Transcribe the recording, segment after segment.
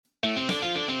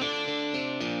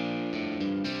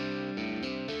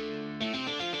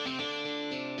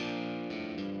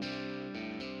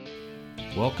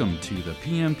Welcome to the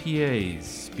PMPA's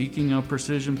Speaking of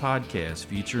Precision podcast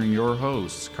featuring your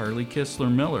hosts Carly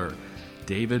Kistler-Miller,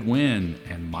 David Wynn,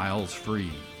 and Miles Free.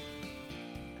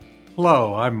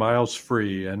 Hello, I'm Miles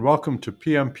Free, and welcome to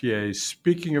PMPA's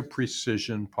Speaking of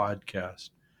Precision podcast.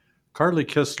 Carly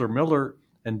Kistler-Miller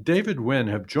and David Wynn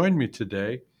have joined me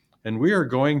today, and we are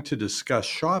going to discuss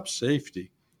shop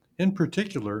safety, in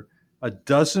particular, a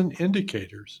dozen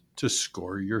indicators to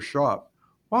score your shop.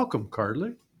 Welcome,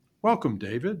 Carly. Welcome,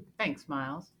 David. Thanks,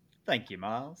 Miles. Thank you,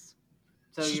 Miles.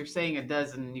 So you're saying a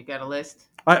dozen, you've got a list?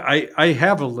 I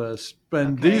have a list,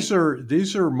 and Okay.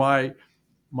 these are my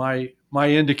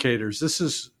indicators. This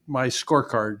is my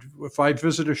scorecard. If I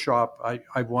visit a shop,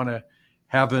 I want to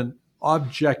have an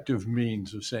objective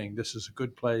means of saying this is a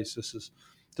good place. This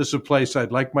is a place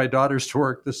I'd like my daughters to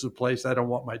work. This is a place I don't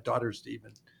want my daughters to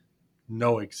even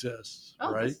know exists.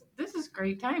 Oh, right? This is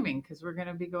great timing because we're going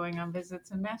to be going on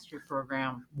visits and mastery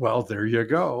program. Well, there you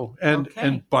go. And Okay.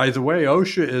 and by the way,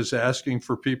 OSHA is asking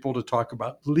for people to talk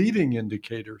about leading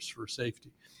indicators for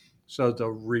safety. So the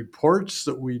reports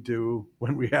that we do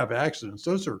when we have accidents,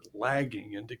 those are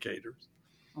lagging indicators.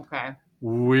 Okay.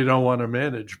 We don't want to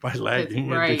manage by lagging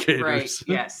Right, indicators.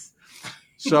 yes.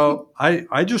 So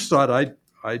I just thought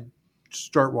I'd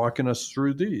start walking us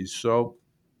through these. So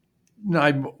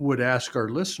I would ask our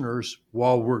listeners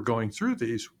while we're going through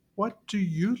these, what do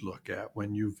you look at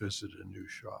when you visit a new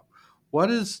shop? What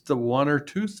is the one or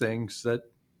two things that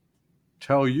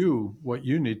tell you what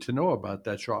you need to know about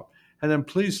that shop? And then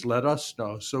please let us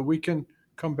know so we can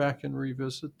come back and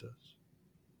revisit this.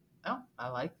 Oh, I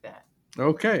like that.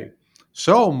 Okay.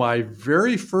 So my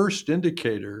very first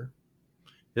indicator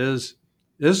is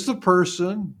the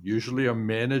person, usually a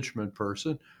management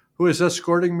person, who is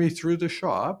escorting me through the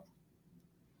shop,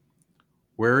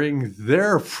 wearing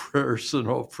their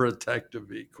personal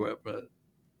protective equipment.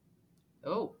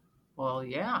 Oh, well,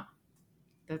 yeah.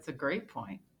 That's a great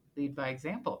point. Lead by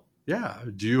example. Yeah.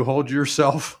 Do you hold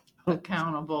yourself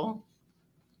Accountable.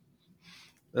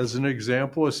 as an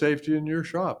example of safety in your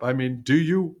shop? I mean, do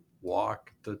you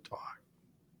walk the talk?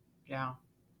 Yeah.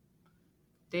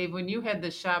 Dave, when you had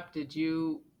the shop, did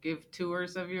you give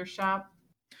tours of your shop?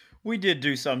 We did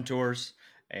do some tours,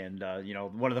 and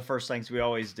one of the first things we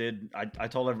always did, I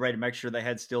told everybody to make sure they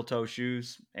had steel toe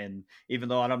shoes. And even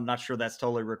though I'm not sure that's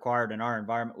totally required in our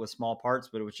environment with small parts,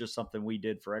 but it was just something we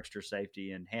did for extra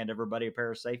safety, and hand everybody a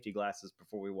pair of safety glasses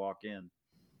before we walk in.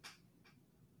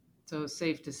 So it's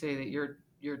safe to say that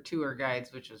your tour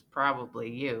guides, which was probably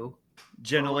you,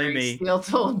 Generally wearing me.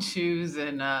 steel-toed shoes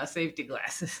and safety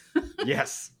glasses.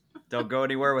 Yes. Don't go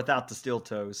anywhere without the steel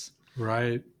toes.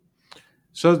 Right.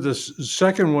 So the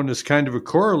second one is kind of a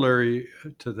corollary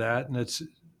to that. And it's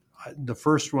the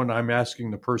first one I'm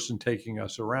asking the person taking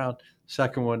us around.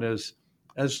 Second one is,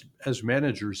 as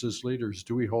managers, as leaders,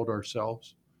 do we hold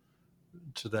ourselves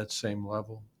to that same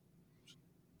level?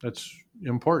 That's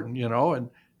important,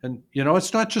 and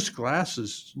it's not just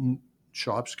glasses.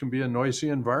 Shops can be a noisy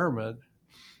environment.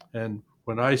 And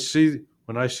when I see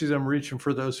them reaching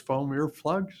for those foam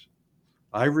earplugs,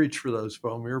 I reach for those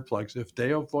foam earplugs. If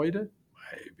they avoid it,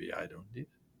 maybe I don't need it.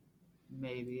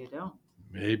 Maybe you don't.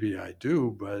 Maybe I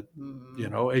do, but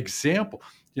example.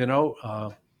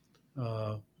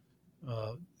 The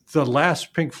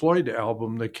last Pink Floyd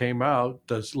album that came out,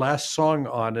 the last song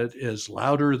on it is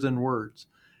 "Louder Than Words,"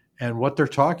 and what they're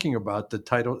talking about, the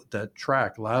title, that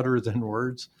track, "Louder Than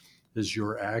Words," is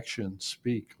your actions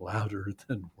speak louder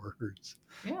than words.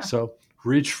 Yeah. So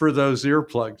reach for those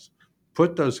earplugs,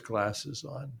 put those glasses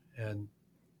on, and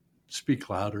speak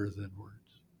louder than words.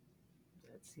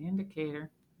 That's the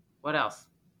indicator. What else?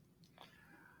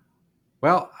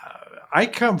 Well, I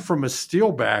come from a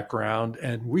steel background,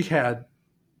 and we had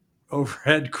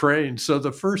overhead cranes. So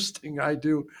the first thing I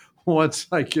do once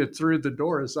I get through the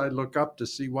door is I look up to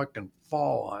see what can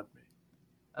fall on me.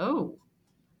 Oh,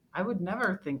 I would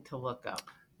never think to look up.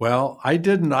 Well, I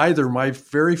didn't either. My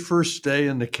very first day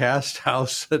in the cast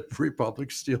house at Republic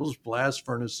Steel's blast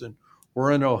furnace in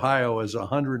Warren, Ohio, as a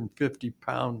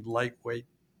 150-pound lightweight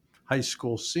high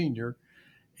school senior.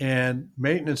 And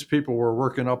maintenance people were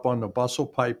working up on the bustle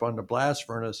pipe on the blast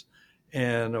furnace,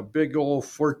 and a big old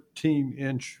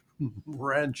 14-inch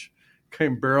wrench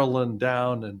came barreling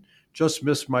down and just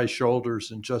missed my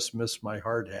shoulders and just missed my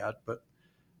hard hat, but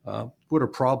would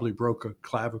have probably broke a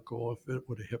clavicle if it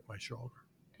would have hit my shoulder.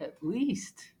 At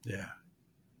least. Yeah.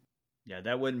 Yeah,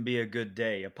 that wouldn't be a good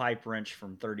day. A pipe wrench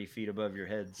from 30 feet above your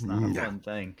head's not a fun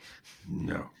thing.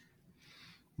 No.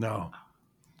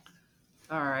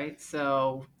 All right.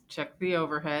 So check the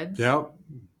overheads. Yep.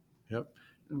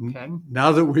 Okay.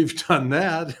 Now that we've done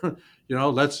that,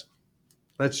 let's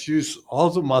Let's use all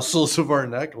the muscles of our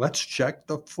neck. Let's check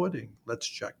the footing. Let's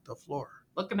check the floor.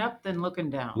 Looking up, then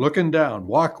looking down. Looking down,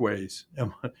 walkways.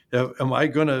 Am I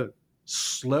going to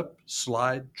slip,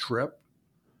 slide, trip,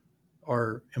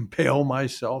 or impale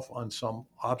myself on some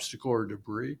obstacle or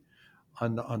debris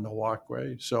on the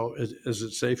walkway? So is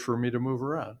it safe for me to move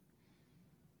around?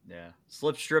 Yeah.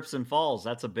 Slip, strips, and falls.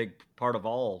 That's a big part of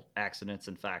all accidents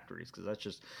in factories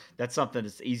because that's something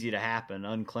that's easy to happen.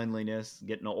 Uncleanliness,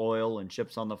 getting oil and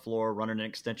chips on the floor, running an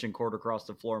extension cord across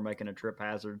the floor, making a trip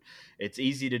hazard. It's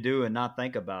easy to do and not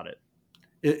think about it.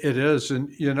 It is. And,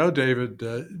 David,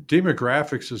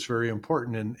 demographics is very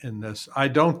important in this. I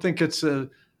don't think it's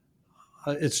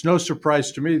no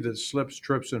surprise to me that slips,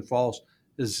 trips, and falls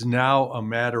is now a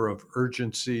matter of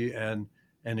urgency and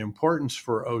importance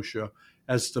for OSHA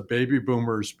as the baby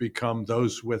boomers become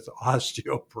those with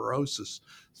osteoporosis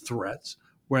threats,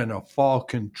 when a fall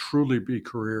can truly be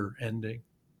career ending.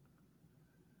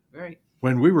 Right.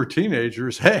 When we were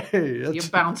teenagers, you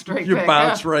bounced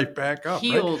right back up.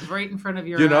 Healed right in front of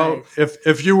your eyes.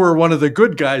 If you were one of the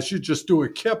good guys, you just do a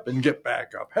kip and get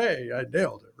back up. Hey, I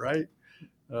nailed it, right?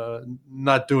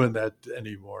 Not doing that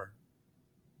anymore.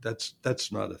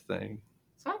 That's not a thing.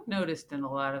 So I've noticed in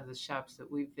a lot of the shops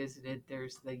that we've visited,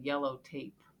 there's the yellow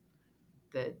tape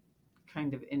that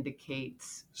kind of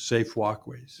indicates safe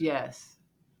walkways. Yes.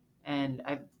 And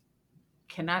I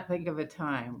cannot think of a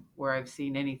time where I've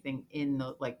seen anything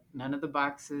none of the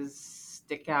boxes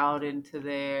stick out into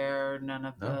there.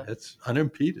 It's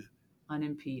unimpeded.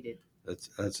 Unimpeded. That's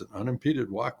an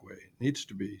unimpeded walkway. It needs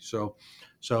to be. So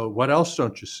what else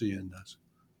don't you see in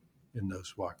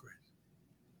those walkways?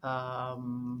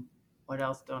 What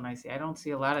else don't I see? I don't see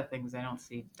a lot of things. I don't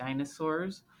see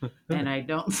dinosaurs, and I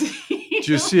don't see.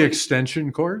 Do you see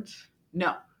extension cords?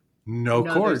 No. No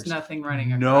cords. There's nothing running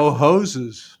across. No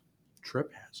hoses.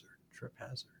 Trip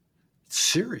hazard. It's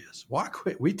serious.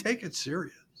 Walkway. We take it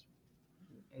serious.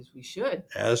 As we should.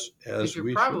 As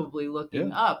you're probably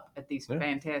looking up at these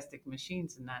fantastic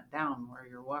machines and not down where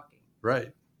you're walking.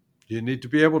 Right. You need to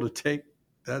be able to take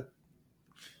that,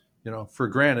 for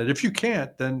granted. If you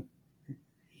can't, then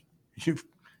you've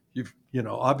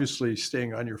obviously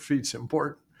staying on your feet's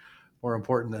more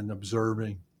important than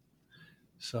observing.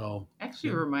 So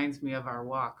actually reminds me of our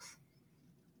walks.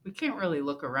 We can't really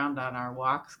look around on our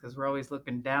walks because we're always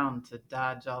looking down to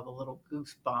dodge all the little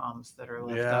goose bombs that are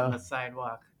left on the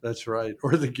sidewalk. That's right.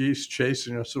 Or the geese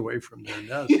chasing us away from their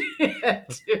nest. Yeah,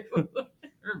 too.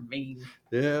 They're mean.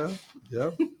 Yeah.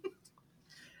 Yep.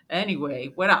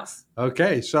 Anyway, what else?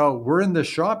 Okay, so we're in the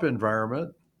shop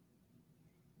environment.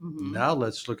 Mm-hmm. Now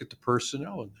let's look at the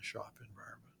personnel in the shop environment.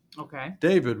 Okay.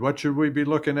 David, what should we be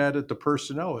looking at the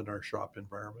personnel in our shop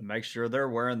environment? Make sure they're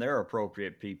wearing their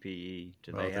appropriate PPE.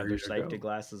 Do they have their safety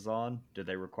glasses on? Do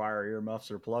they require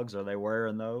earmuffs or plugs? Are they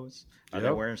wearing those? Are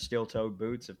they wearing steel-toed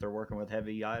boots if they're working with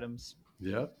heavy items?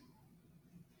 Yep.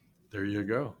 There you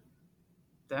go.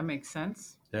 That makes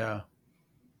sense. Yeah.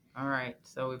 All right.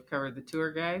 So we've covered the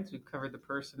tour guides. We've covered the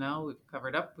personnel. We've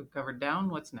covered up. We've covered down.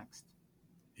 What's next?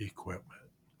 Equipment.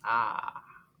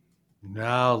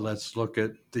 Now let's look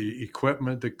at the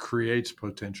equipment that creates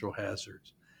potential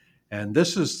hazards. And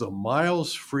this is the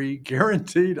miles-free,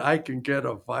 guaranteed I can get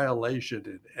a violation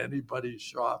in anybody's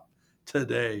shop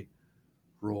today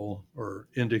rule or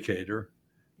indicator.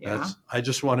 Yeah. I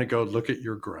just want to go look at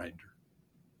your grinder.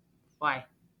 Why?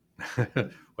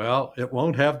 Well, it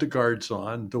won't have the guards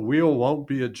on. The wheel won't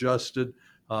be adjusted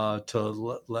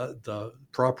to let the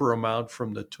proper amount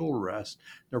from the tool rest.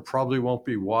 There probably won't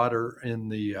be water in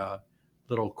the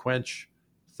little quench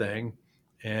thing.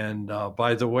 And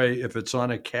by the way, if it's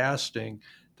on a casting,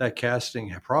 that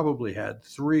casting probably had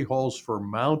 3 holes for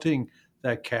mounting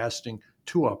that casting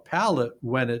to a pallet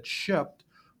when it's shipped,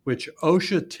 which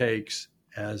OSHA takes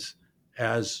as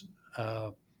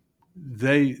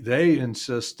they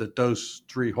insist that those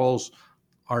 3 holes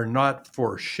are not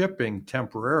for shipping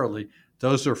temporarily.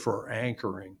 Those are for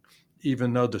anchoring,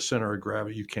 even though the center of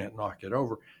gravity, you can't knock it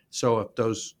over. So if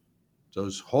those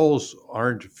holes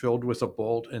aren't filled with a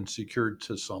bolt and secured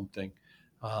to something,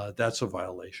 that's a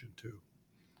violation too.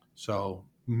 So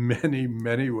many,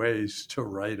 many ways to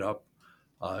write up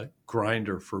a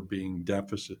grinder for being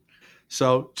deficit.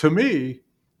 So to me,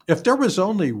 if there was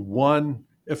only one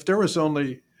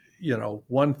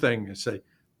thing and say,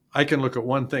 I can look at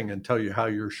one thing and tell you how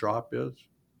your shop is,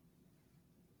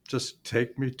 just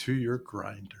take me to your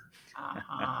grinder.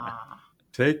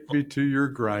 Take me to your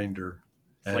grinder.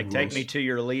 It's like take me to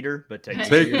your leader, but take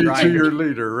me to your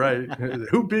leader, right?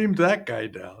 Who beamed that guy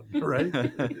down,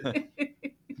 right?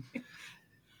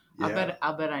 Yeah.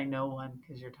 I'll bet I know one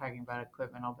because you're talking about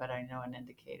equipment. I'll bet I know an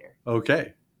indicator.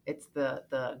 Okay. It's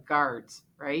the guards,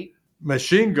 right?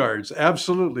 Machine guards,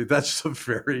 absolutely. That's the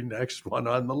very next one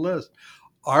on the list.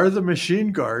 Are the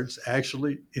machine guards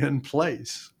actually in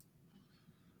place?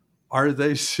 Are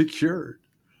they secured?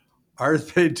 Are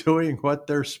they doing what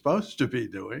they're supposed to be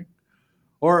doing?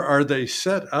 Or are they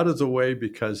set out of the way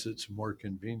because it's more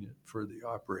convenient for the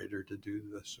operator to do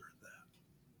this or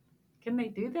that? Can they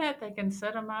do that? They can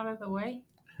set them out of the way?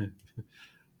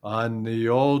 On the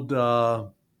old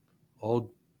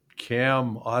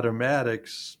cam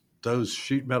automatics, those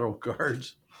sheet metal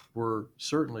guards were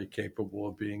certainly capable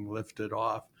of being lifted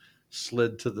off,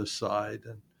 slid to the side,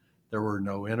 and there were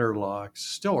no interlocks.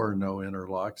 Still are no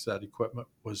interlocks. That equipment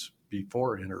was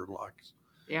before interlocks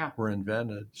were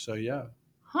invented. So, yeah.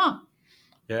 Huh.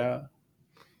 Yeah.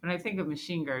 When I think of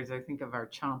machine guards, I think of our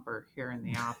chomper here in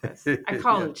the office. I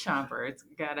call it chomper. It's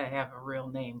got to have a real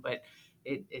name, but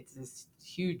it's this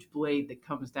huge blade that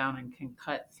comes down and can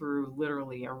cut through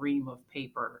literally a ream of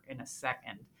paper in a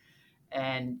second.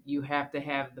 And you have to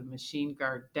have the machine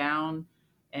guard down,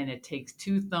 and it takes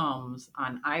 2 thumbs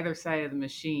on either side of the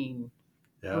machine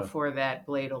before that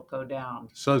blade will go down.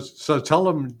 So tell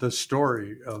them the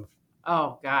story of.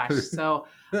 Oh gosh. So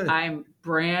I'm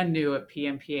brand new at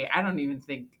PMPA. I don't even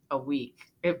think a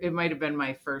week. It might've been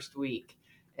my first week.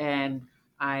 And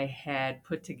I had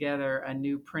put together a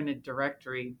new printed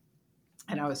directory,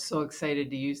 and I was so excited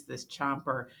to use this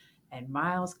chomper. And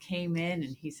Miles came in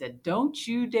and he said, "Don't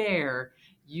you dare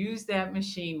use that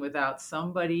machine without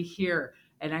somebody here."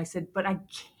 And I said, "But I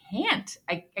can't.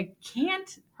 I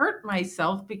can't hurt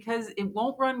myself because it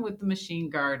won't run with the machine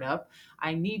guard up.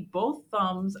 I need both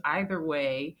thumbs either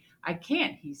way. I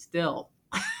can't." He still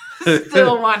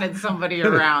wanted somebody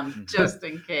around just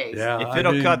in case. Yeah, if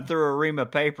it'll cut through a ream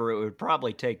of paper, it would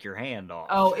probably take your hand off.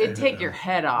 Oh, it'd take your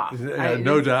head off. Yeah,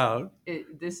 no doubt.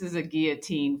 This is a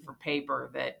guillotine for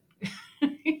paper that...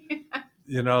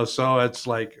 So it's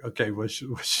like, okay, was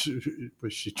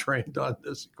she trained on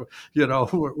this?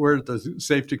 Where are the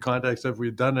safety contacts? Have we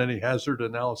done any hazard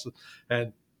analysis?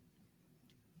 And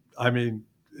I mean,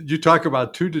 you talk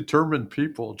about 2 determined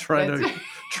people trying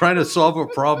to solve a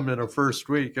problem in a first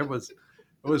week. It was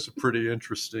a pretty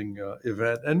interesting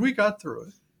event, and we got through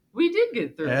it. We did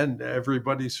get through it. And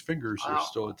everybody's fingers are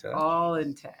still intact. All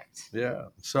intact. Yeah.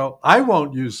 So I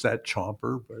won't use that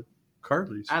chomper, but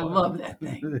Carly's fine. I love that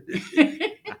thing.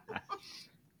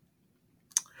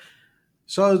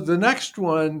 So the next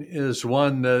one is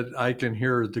one that I can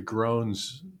hear the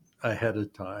groans ahead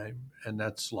of time, and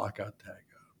that's lockout tagout.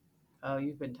 Oh,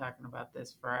 you've been talking about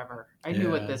this forever. I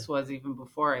knew what this was even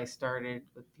before I started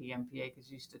with PMPA because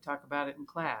you used to talk about it in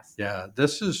class. Yeah,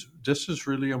 this is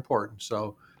really important.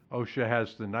 So OSHA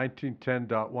has the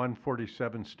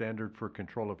 1910.147 standard for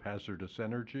control of hazardous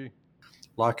energy.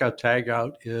 Lockout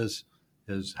tagout is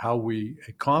how we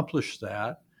accomplish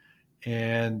that.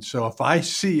 And so if I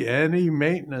see any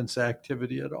maintenance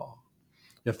activity at all,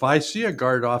 if I see a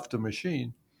guard off the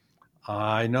machine,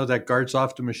 I know that guard's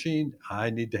off the machine. I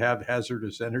need to have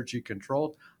hazardous energy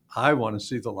controlled. I want to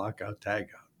see the lockout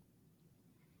tagout.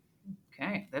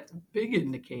 Okay, that's a big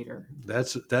indicator.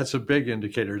 That's a big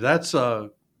indicator. That's a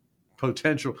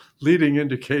potential leading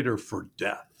indicator for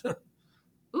death.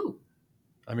 Ooh.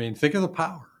 I mean, think of the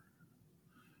power.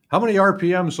 How many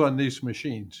RPMs on these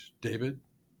machines, David?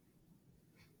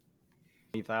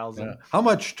 3,000. Yeah. How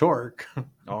much torque?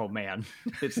 Oh man,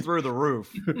 it's through the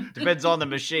roof. Depends on the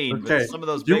machine. Okay. But some of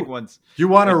those big ones. You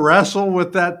want to wrestle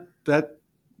with that?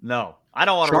 No, I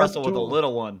don't want to wrestle tool. with a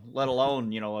little one, let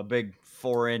alone a big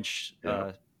 4-inch.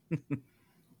 Yep.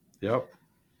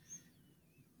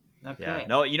 Okay. Yeah.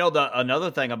 No,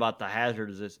 another thing about the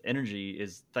hazardous energy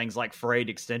is things like frayed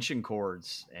extension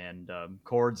cords and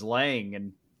cords laying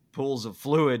and pools of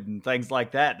fluid and things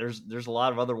like that. There's a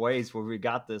lot of other ways where we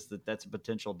got that's a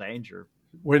potential danger.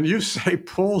 When you say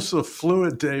pools of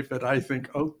fluid, David, I think,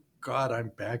 oh God, I'm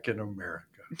back in America.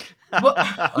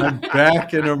 I'm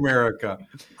back in America.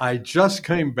 I just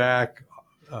came back,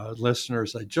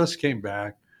 listeners. I just came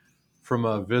back from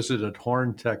a visit at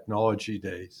Horn Technology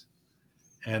Days.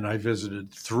 And I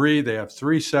visited 3. They have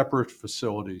 3 separate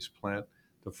facilities,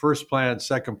 the first plant,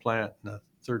 second plant, and the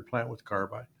third plant with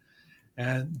carbide.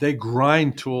 And they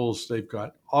grind tools. They've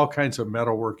got all kinds of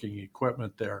metalworking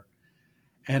equipment there.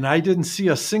 And I didn't see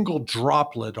a single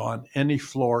droplet on any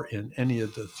floor in any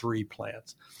of the 3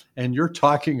 plants. And you're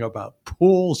talking about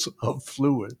pools of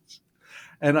fluids.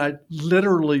 And I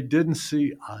literally didn't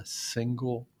see a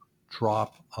single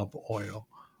drop of oil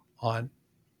on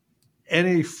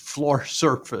any floor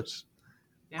surface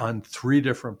on 3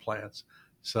 different plants.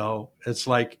 So it's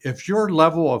like if your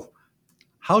level of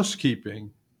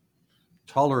housekeeping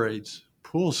tolerates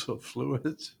pools of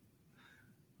fluids,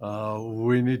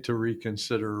 we need to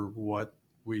reconsider what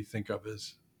we think of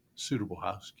as suitable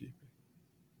housekeeping.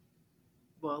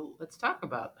 Well, let's talk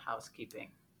about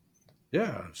housekeeping.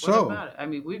 Yeah. What So about it? I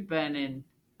mean, we've been in,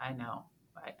 I know,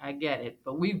 I get it,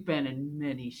 but we've been in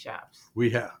many shops, we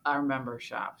have. our member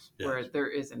shops, Yes. where there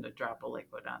isn't a drop of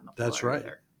liquid on the floor. That's right.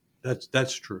 either.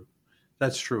 That's true.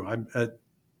 That's true. I'm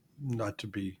not to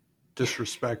be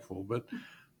disrespectful,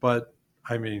 but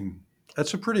I mean,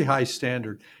 that's a pretty high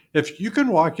standard. If you can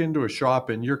walk into a shop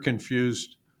and you're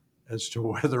confused as to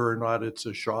whether or not it's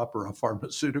a shop or a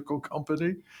pharmaceutical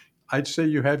company, I'd say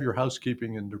you have your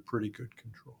housekeeping under pretty good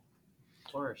control.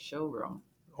 Or a showroom.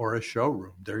 Or a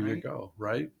showroom. There you Right. go.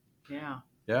 Right? Yeah.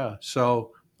 Yeah.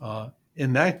 So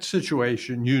in that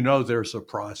situation, you know there's a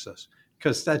process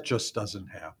because that just doesn't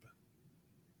happen.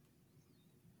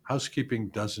 Housekeeping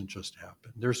doesn't just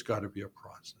happen. There's got to be a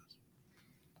process.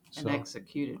 An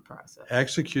executed process.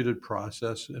 Executed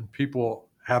process, and people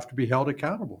have to be held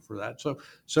accountable for that.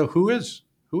 So who is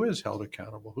held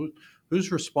accountable?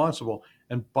 Who's responsible?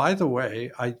 And by the way,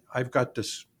 I've got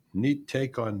this neat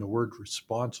take on the word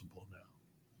responsible now.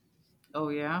 Oh,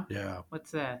 yeah? Yeah.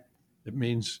 What's that? It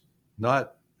means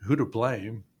not who to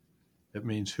blame. It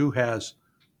means who has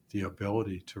the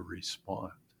ability to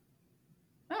respond.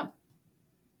 Oh.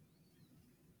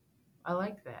 I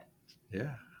like that.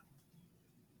 Yeah,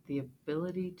 The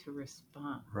ability to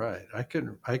respond right. I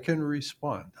can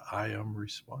respond. I am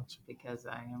responsible. because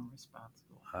I am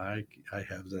responsible. I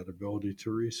have that ability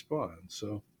to respond.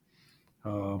 So,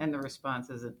 And the response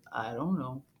isn't, I don't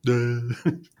know.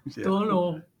 yeah. Don't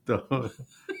know.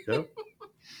 Yep.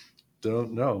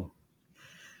 Don't know.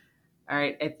 All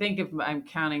right. I think if I'm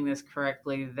counting this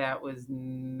correctly, that was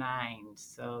 9.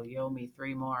 So you owe me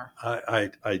 3 more.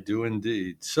 I do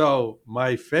indeed. So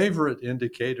my favorite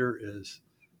indicator is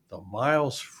the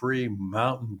Miles Free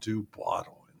Mountain Dew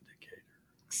bottle indicator.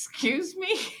 Excuse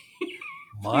me?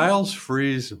 Miles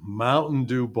Free's Mountain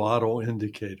Dew bottle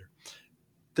indicator.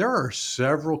 There are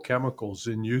several chemicals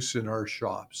in use in our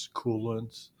shops,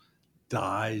 coolants,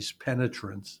 dyes,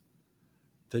 penetrants,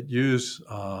 that use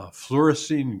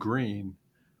fluorescein green,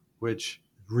 which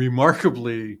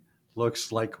remarkably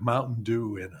looks like Mountain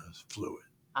Dew in a fluid.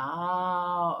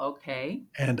 Oh, okay.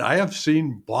 And I have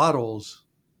seen bottles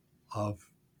of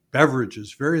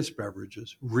beverages, various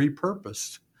beverages,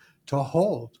 repurposed to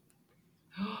hold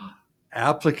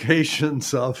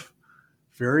applications of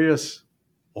various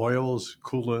oils,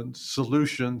 coolants,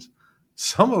 solutions,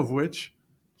 some of which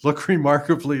look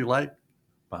remarkably like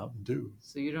Mountain Dew.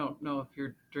 So you don't know if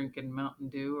you're drinking Mountain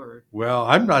Dew or. Well,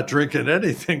 I'm not drinking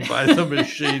anything by the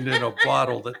machine in a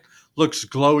bottle that looks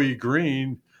glowy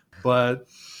green, but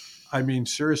I mean,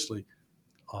 seriously,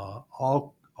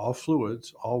 all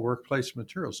fluids, all workplace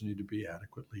materials need to be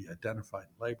adequately identified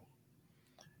and labeled.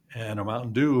 And a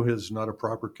Mountain Dew is not a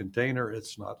proper container.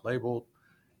 It's not labeled.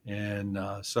 And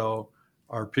so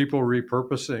are people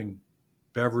repurposing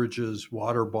beverages,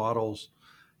 water bottles?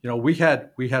 You know, we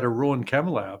had a rule in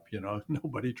ChemLab,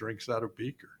 nobody drinks out of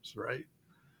beakers, right?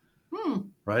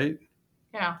 Right?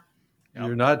 Yeah. Yep.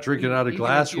 You're not drinking out of Even if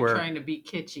glassware. You're trying to be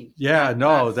kitschy. Yeah, Not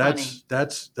no, funny.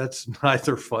 that's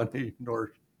neither funny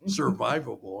nor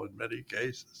survivable in many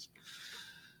cases.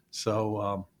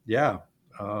 So,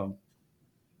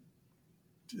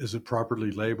 is it properly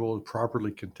labeled,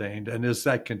 properly contained, and is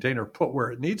that container put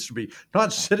where it needs to be,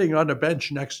 not sitting on a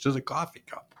bench next to the coffee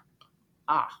cup?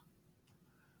 Ah.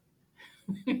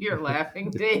 You're laughing,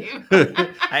 Dave.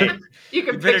 Hey, You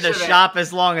can you've been in picture a that. shop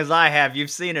as long as I have. You've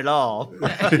seen it all.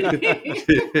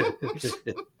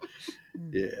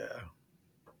 Yeah.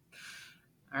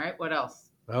 All right. What else?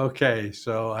 Okay,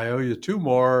 so I owe you 2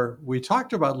 more. We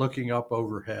talked about looking up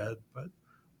overhead, but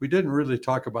we didn't really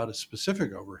talk about a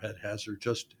specific overhead hazard,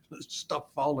 just stuff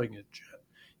falling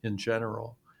in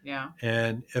general. Yeah.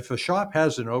 And if a shop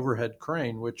has an overhead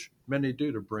crane, which many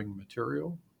do to bring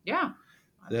material, Yeah.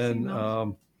 I've seen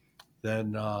those.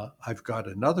 then I've got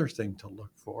another thing to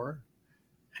look for,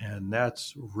 and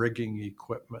that's rigging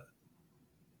equipment.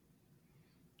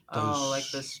 Oh, like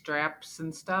the straps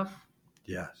and stuff?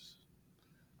 Yes.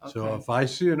 Okay. So if I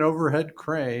see an overhead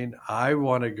crane, I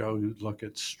want to go look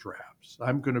at straps.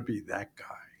 I'm going to be that guy.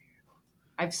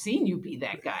 I've seen you be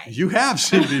that guy. You have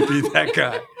seen me be that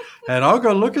guy. And I'll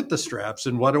go look at the straps,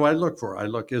 and what do I look for? I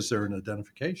look, is there an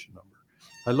identification number?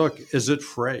 I look, is it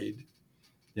frayed?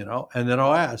 And then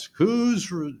I'll ask, who's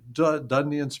done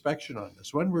the inspection on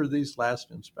this? When were these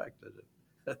last inspected?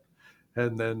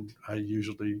 And then I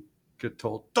usually get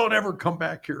told, don't ever come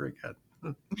back here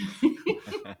again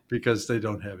because they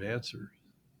don't have answers.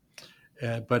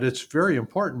 But it's very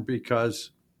important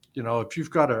because if you've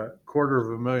got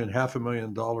 $250,000,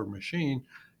 $500,000 machine,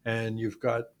 and you've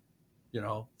got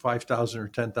 5,000 or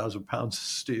 10,000 pounds of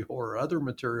steel or other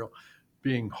material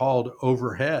being hauled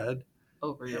overhead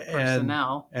over your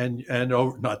personnel, and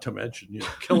over, not to mention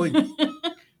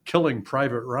killing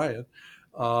Private Ryan,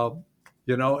 and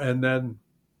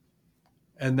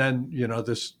then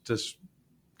this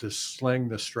sling,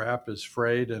 the strap is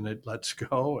frayed and it lets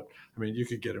go. I mean, you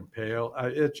could get impaled.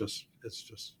 It's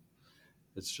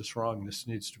just wrong. This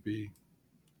needs to be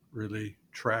really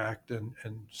tracked and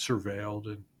surveilled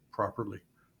and properly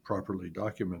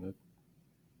documented.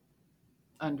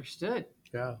 Understood.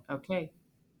 Yeah. Okay.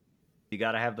 You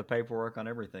got to have the paperwork on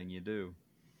everything you do.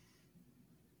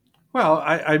 Well,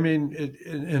 I mean,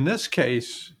 in this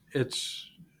case, it's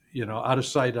out of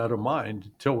sight, out of mind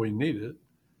until we need it.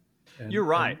 You're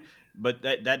right, but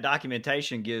that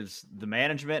documentation gives the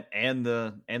management and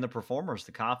the performers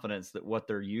the confidence that what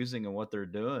they're using and what they're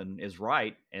doing is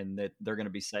right, and that they're going to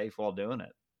be safe while doing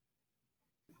it.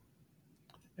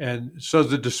 And so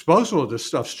the disposal of this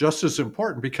stuff's just as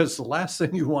important, because the last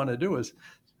thing you want to do is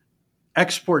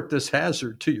export this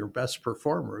hazard to your best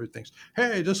performer who thinks,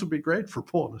 hey, this will be great for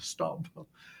pulling a stump.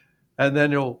 And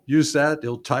then he'll use that,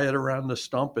 he'll tie it around the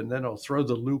stump, and then he'll throw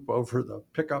the loop over the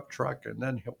pickup truck, and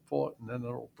then he'll pull it, and then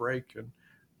it'll break, and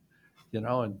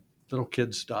little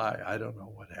kids die. I don't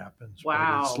know what happens.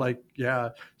 Wow. But it's like,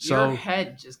 yeah. So your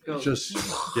head just goes.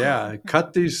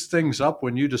 Cut these things up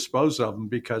when you dispose of them,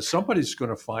 because somebody's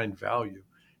going to find value,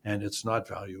 and it's not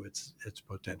value, it's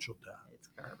potential death. It's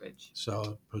garbage.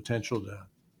 So potential death.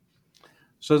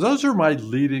 So those are my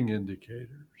leading indicators.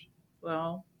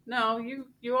 Well, no, you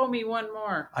owe me one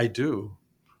more. I do,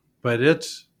 but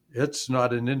it's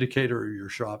not an indicator of your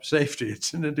shop safety.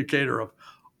 It's an indicator of,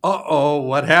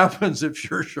 what happens if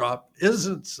your shop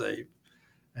isn't safe?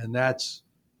 And that's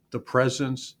the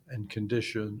presence and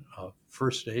condition of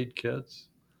first aid kits,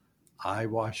 eye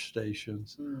wash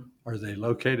stations. Are they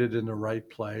located in the right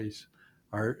place?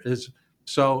 The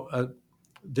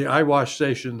eye wash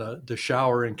station, the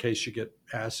shower in case you get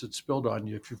acid spilled on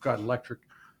you, if you've got electric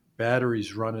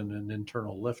batteries running an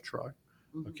internal lift truck,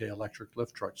 okay, electric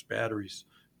lift trucks, batteries,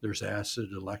 there's acid,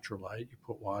 electrolyte, you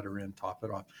put water in, top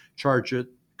it off, charge it,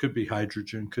 could be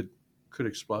hydrogen, could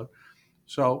explode.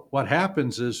 So what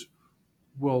happens is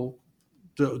they'll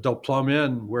plumb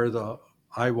in where the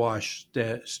eye wash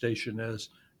station is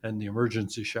and the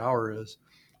emergency shower is,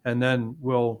 and then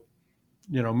we'll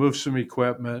move some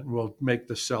equipment, and we'll make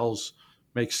cells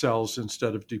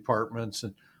instead of departments,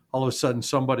 and all of a sudden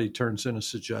somebody turns in a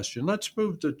suggestion, let's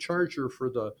move the charger for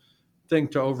the thing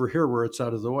to over here where it's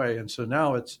out of the way. And so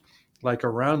now it's like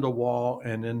around a wall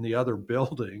and in the other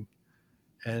building,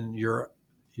 and your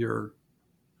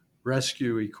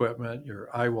rescue equipment, your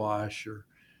eye wash, your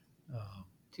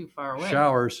too far away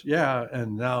showers,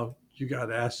 and now you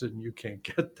got acid and you can't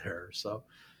get there. So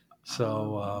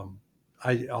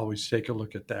I always take a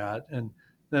look at that. And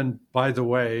then, by the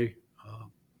way,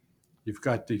 you've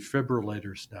got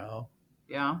defibrillators now.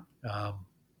 Yeah.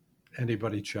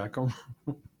 Anybody check them?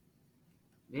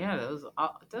 Yeah,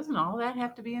 doesn't all that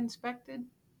have to be inspected?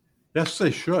 Yes,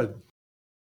 they should.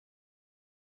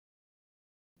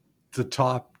 The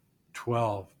top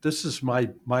 12. This is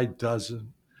my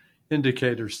dozen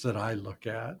indicators that I look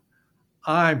at.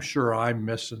 I'm sure I'm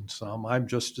missing some. I'm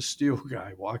just a steel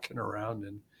guy walking around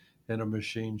in a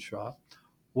machine shop.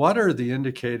 What are the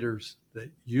indicators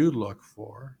that you look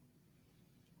for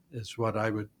is what I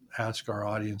would ask our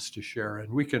audience to share.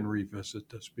 And we can revisit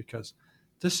this, because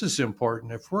this is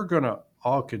important. If we're going to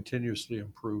all continuously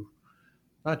improve,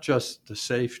 not just the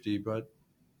safety, but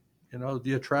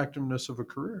the attractiveness of a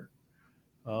career,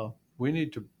 we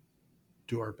need to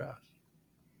do our best.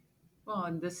 Well,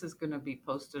 and this is going to be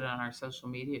posted on our social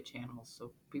media channels,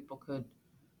 so people could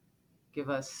give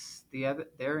us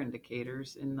their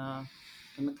indicators in the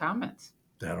comments.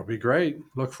 That'll be great.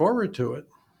 Look forward to it.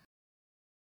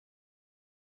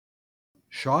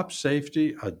 Shop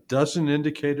safety, a dozen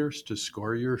indicators to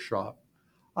score your shop.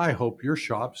 I hope your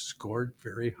shop scored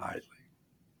very highly.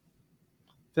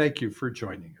 Thank you for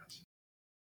joining us.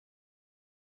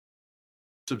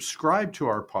 Subscribe to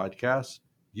our podcast.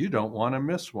 You don't want to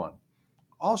miss one.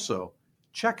 Also,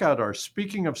 check out our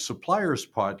Speaking of Suppliers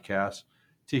podcast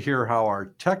to hear how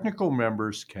our technical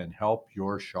members can help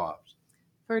your shops.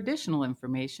 For additional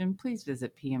information, please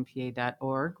visit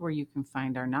pmpa.org, where you can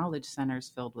find our knowledge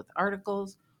centers filled with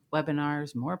articles,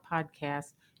 webinars, more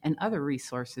podcasts, and other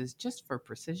resources just for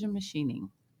precision machining.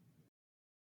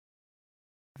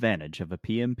 Advantage of a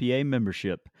PMPA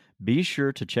membership. Be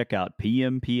sure to check out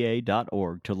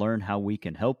pmpa.org to learn how we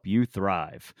can help you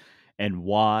thrive. And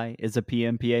why is a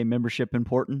PMPA membership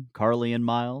important, Carly and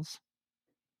Miles?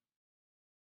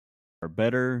 Are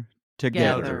better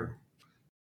together. Together.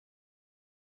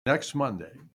 Next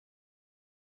Monday,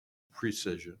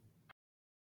 Precision.